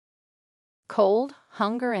Cold,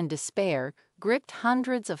 hunger, and despair gripped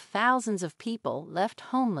hundreds of thousands of people left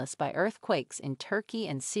homeless by earthquakes in Turkey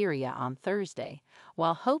and Syria on Thursday,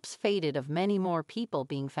 while hopes faded of many more people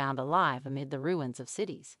being found alive amid the ruins of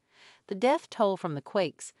cities. The death toll from the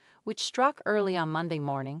quakes, which struck early on Monday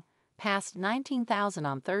morning, passed 19,000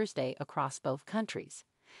 on Thursday across both countries.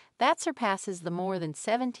 That surpasses the more than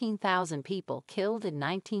 17,000 people killed in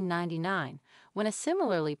 1999, when a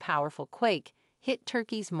similarly powerful quake hit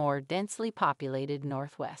Turkey's more densely populated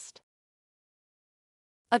northwest.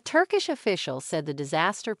 A Turkish official said the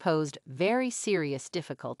disaster posed very serious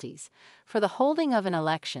difficulties for the holding of an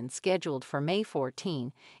election scheduled for May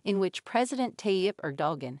 14, in which President Tayyip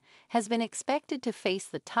Erdogan has been expected to face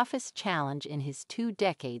the toughest challenge in his 2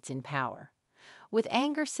 decades in power. With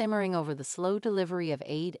anger simmering over the slow delivery of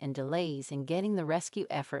aid and delays in getting the rescue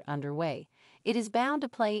effort underway, it is bound to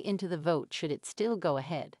play into the vote should it still go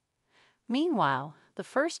ahead. Meanwhile, the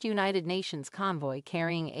first United Nations convoy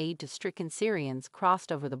carrying aid to stricken Syrians crossed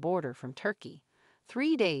over the border from Turkey,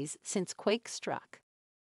 3 days since quake struck.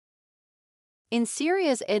 In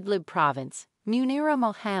Syria's Idlib province, Munira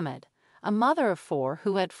Mohammed, a mother of 4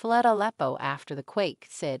 who had fled Aleppo after the quake,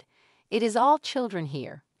 said, "It is all children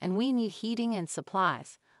here, and we need heating and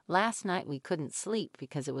supplies. Last night we couldn't sleep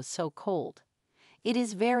because it was so cold. It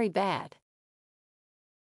is very bad."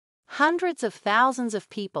 Hundreds of thousands of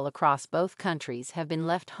people across both countries have been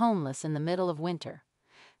left homeless in the middle of winter.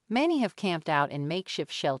 Many have camped out in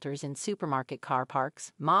makeshift shelters in supermarket car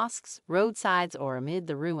parks, mosques, roadsides, or amid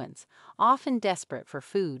the ruins, often desperate for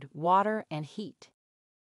food, water, and heat.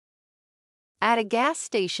 At a gas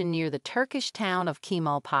station near the Turkish town of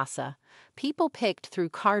Kemalpasa, people picked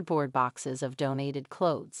through cardboard boxes of donated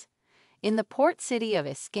clothes. In the port city of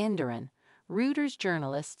Iskenderun, Reuters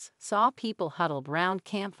journalists saw people huddled round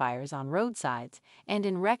campfires on roadsides and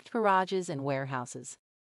in wrecked garages and warehouses.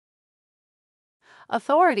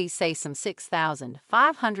 Authorities say some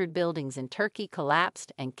 6,500 buildings in Turkey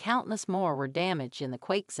collapsed and countless more were damaged in the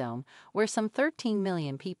quake zone, where some 13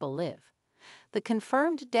 million people live. The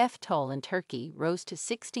confirmed death toll in Turkey rose to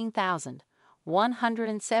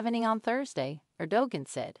 16,170 on Thursday, Erdogan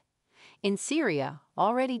said. In Syria,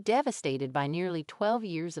 already devastated by nearly 12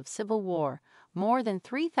 years of civil war, more than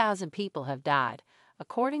 3,000 people have died,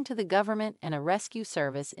 according to the government and a rescue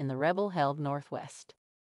service in the rebel-held northwest.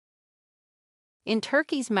 In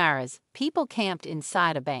Turkey's Maras, people camped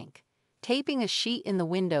inside a bank, taping a sheet in the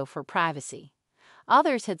window for privacy.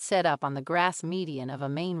 Others had set up on the grass median of a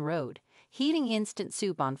main road, heating instant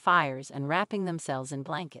soup on fires and wrapping themselves in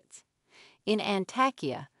blankets. In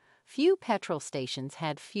Antakya, few petrol stations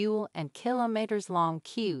had fuel and kilometers-long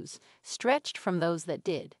queues stretched from those that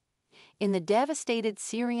did. In the devastated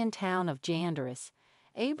Syrian town of Jandaris,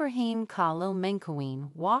 Ibrahim Khalil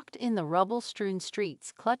Menkouin walked in the rubble-strewn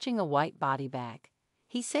streets clutching a white body bag.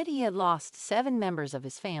 He said he had lost 7 members of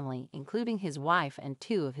his family, including his wife and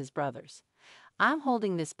 2 of his brothers. "I'm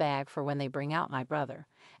holding this bag for when they bring out my brother,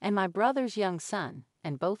 and my brother's young son,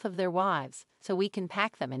 and both of their wives, so we can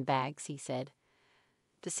pack them in bags," he said.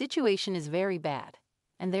 The situation is very bad,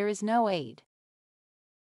 and there is no aid.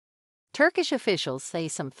 Turkish officials say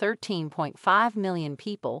some 13.5 million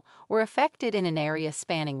people were affected in an area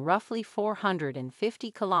spanning roughly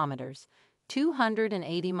 450 kilometers,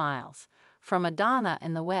 280 miles, from Adana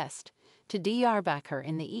in the west to Diyarbakir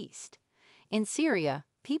in the east. In Syria,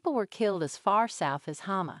 people were killed as far south as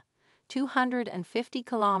Hama, 250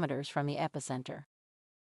 kilometers from the epicenter.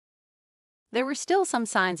 There were still some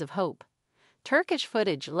signs of hope. Turkish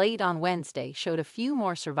footage late on Wednesday showed a few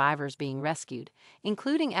more survivors being rescued,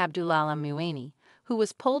 including Abdullah Mueni, who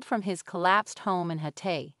was pulled from his collapsed home in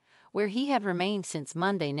Hatay, where he had remained since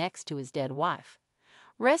Monday next to his dead wife.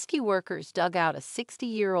 Rescue workers dug out a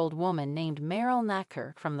 60-year-old woman named Meryl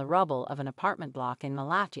Naker from the rubble of an apartment block in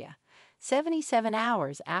Malatya, 77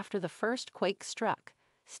 hours after the first quake struck,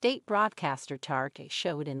 state broadcaster Turkey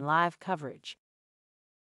showed in live coverage.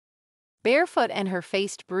 Barefoot and her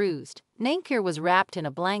face bruised, Nankir was wrapped in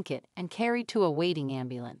a blanket and carried to a waiting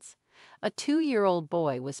ambulance. A 2-year-old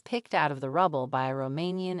boy was picked out of the rubble by a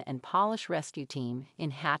Romanian and Polish rescue team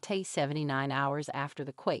in Hatay 79 hours after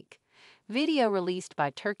the quake. Video released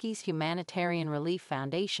by Turkey's Humanitarian Relief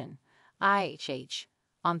Foundation, IHH,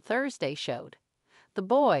 on Thursday showed. The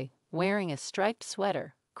boy, wearing a striped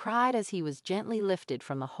sweater, cried as he was gently lifted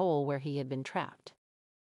from the hole where he had been trapped.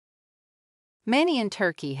 Many in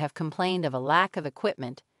Turkey have complained of a lack of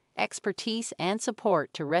equipment, expertise, and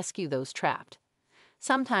support to rescue those trapped,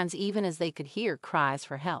 sometimes even as they could hear cries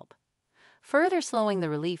for help. Further slowing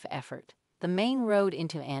the relief effort, the main road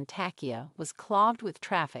into Antakya was clogged with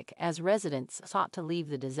traffic as residents sought to leave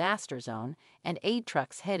the disaster zone and aid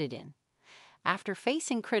trucks headed in. After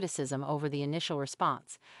facing criticism over the initial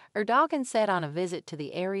response, Erdogan said on a visit to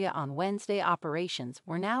the area on Wednesday operations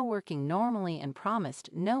were now working normally and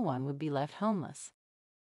promised no one would be left homeless.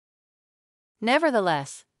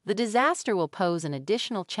 Nevertheless, the disaster will pose an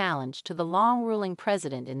additional challenge to the long-ruling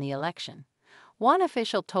president in the election. One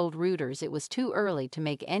official told Reuters it was too early to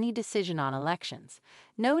make any decision on elections,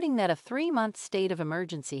 noting that a 3-month state of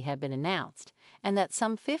emergency had been announced and that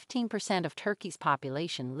some 15% of Turkey's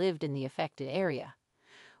population lived in the affected area.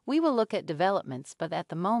 We will look at developments, but at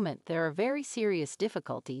the moment there are very serious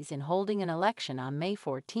difficulties in holding an election on May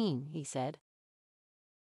 14, he said.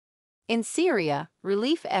 In Syria,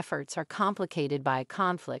 relief efforts are complicated by a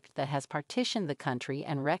conflict that has partitioned the country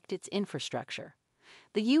and wrecked its infrastructure.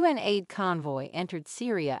 The UN aid convoy entered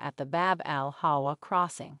Syria at the Bab al-Hawa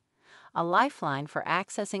crossing, a lifeline for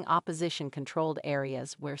accessing opposition-controlled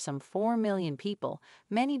areas where some 4 million people,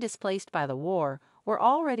 many displaced by the war, were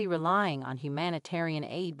already relying on humanitarian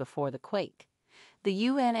aid before the quake. The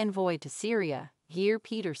UN envoy to Syria, Geir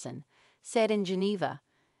Peterson, said in Geneva,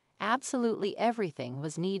 "Absolutely everything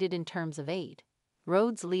was needed in terms of aid.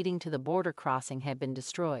 Roads leading to the border crossing had been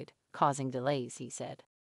destroyed, causing delays," he said.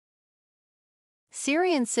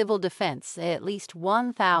 Syrian civil defense say at least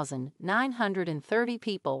 1,930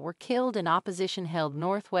 people were killed in opposition-held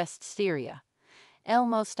northwest Syria. El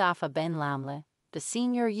Mostafa Ben Lamle, the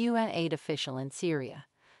senior UN aid official in Syria,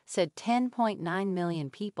 said 10.9 million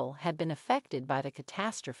people had been affected by the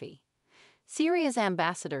catastrophe. Syria's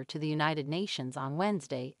ambassador to the United Nations on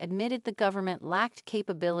Wednesday admitted the government lacked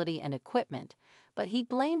capability and equipment, but he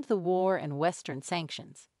blamed the war and Western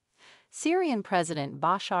sanctions. Syrian President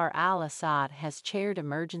Bashar al-Assad has chaired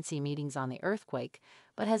emergency meetings on the earthquake,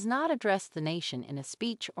 but has not addressed the nation in a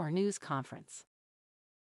speech or news conference.